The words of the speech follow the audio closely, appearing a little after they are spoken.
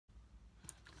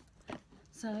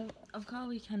So I've got a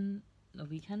weekend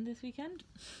this weekend.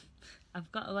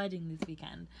 I've got a wedding this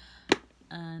weekend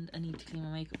and I need to clean my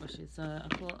makeup brushes, so I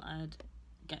thought I'd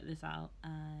get this out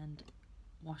and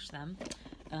wash them.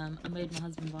 I made my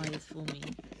husband buy this for me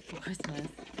for Christmas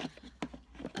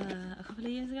a couple of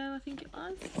years ago, I think it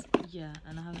was. Yeah,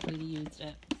 and I haven't really used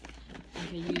it. I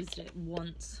think I used it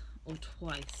once or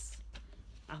twice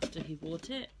after he bought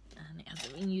it, and it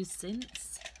hasn't been used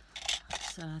since.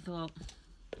 So I thought,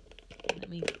 let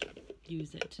me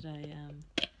use it today.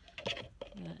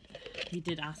 He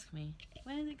did ask me,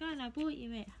 where's it going? I bought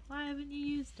you it. Why haven't you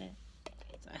used it?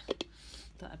 So I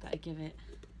thought I'd better give it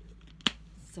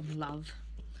some love.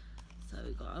 So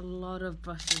we've got a lot of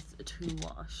brushes to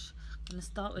wash. I'm going to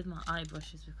start with my eye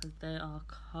brushes because they are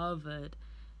covered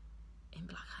in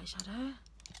black eyeshadow.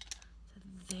 So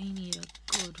they need a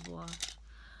good wash.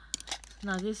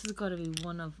 Now this has got to be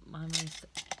one of my most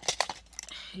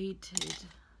hated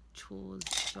chores,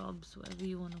 jobs, whatever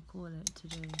you want to call it, to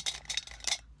do.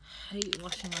 Hate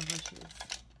washing my brushes.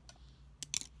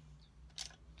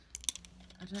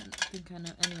 I don't think I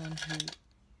know anyone who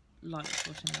likes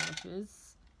washing their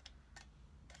brushes.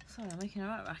 Sorry, I'm making a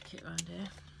right racket around here.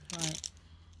 Right,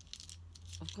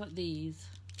 I've got this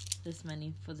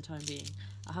many for the time being.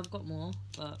 I have got more,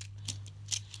 but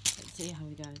let's see how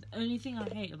we go. The only thing I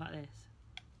hate about this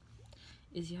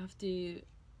is you have to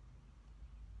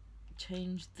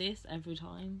change this every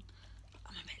time.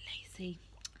 I'm a bit lazy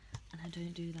and I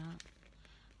don't do that.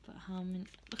 But how many,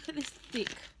 look at this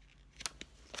thick,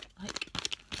 like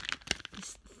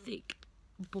this thick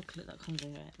booklet that comes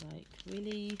with it. Like,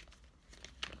 really?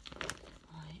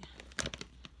 Right,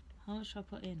 how much should I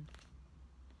put in?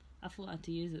 I thought I had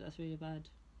to use it. That's really bad.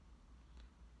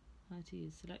 How to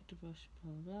use, select a brush,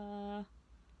 blah blah.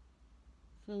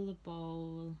 Fill the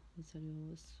bowl with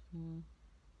small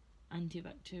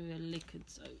antibacterial liquid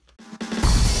soap.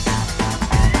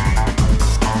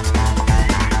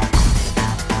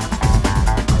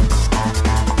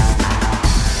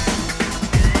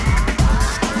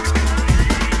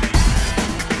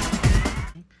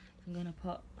 I'm gonna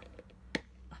put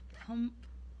a pump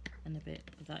and a bit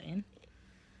of that in,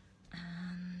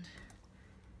 and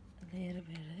a little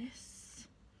bit of this.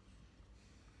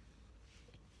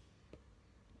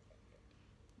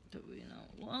 Don't really know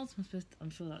what else am I supposed to, I'm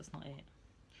sure that's not it.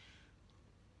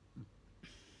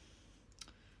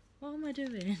 What am I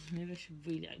doing? Maybe I should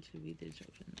really actually read the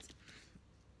instructions.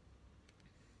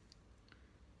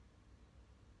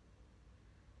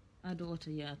 Add water,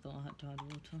 yeah, I thought I had to add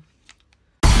water.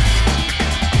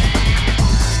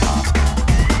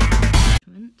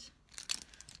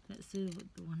 Let's do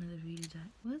one of the really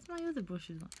dark. Where's my other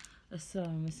brushes? Oh, so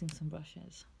I'm missing some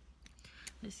brushes.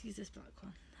 Let's use this black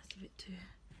one. That's a bit too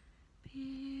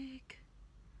big.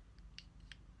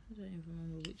 I don't even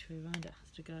remember which way around it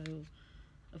has to go.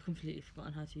 I've completely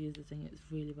forgotten how to use the thing. It's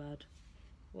really bad.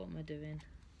 What am I doing?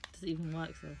 Does it even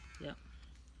work though? Yeah.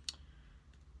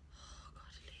 Oh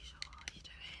God, Alicia, what are you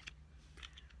doing?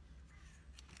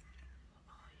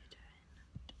 What are you doing?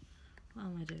 What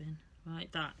am I doing?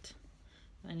 Right, that.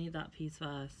 I need that piece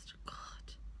first.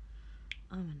 God,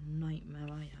 I'm a nightmare,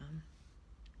 I am.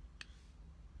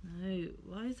 No,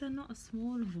 why is there not a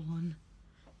smaller one?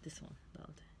 This one,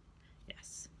 that'll do.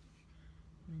 Yes.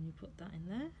 And then you put that in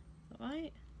there. Is that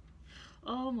right?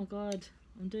 Oh my God,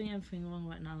 I'm doing everything wrong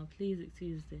right now. Please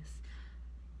excuse this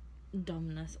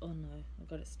dumbness. Oh no, I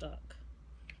got it stuck.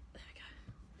 There we go.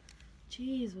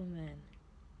 Jeez, woman,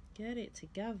 get it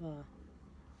together.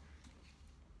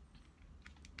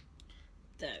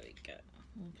 There we go.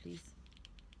 Oh, please.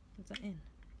 What's that in?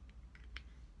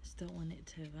 I just don't want it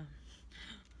to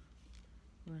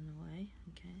run away.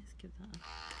 Okay, let's give that a...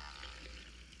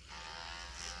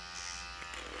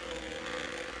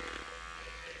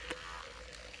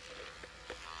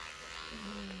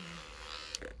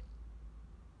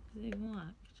 Has it even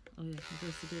worked? Oh yeah, I'm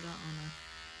supposed to do that on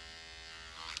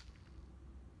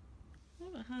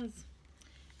a... Oh, it has.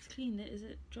 It's cleaned it. Is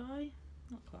it dry?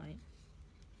 Not quite.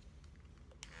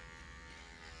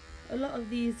 A lot of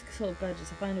these sort of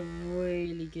gadgets I find are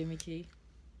really gimmicky.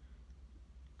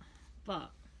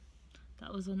 But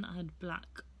that was one that had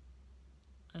black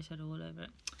eyeshadow all over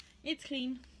it. It's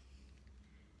clean.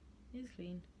 It's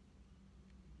clean.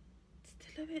 It's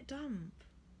still a bit damp.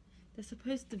 They're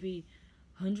supposed to be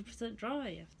 100%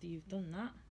 dry after you've done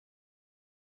that.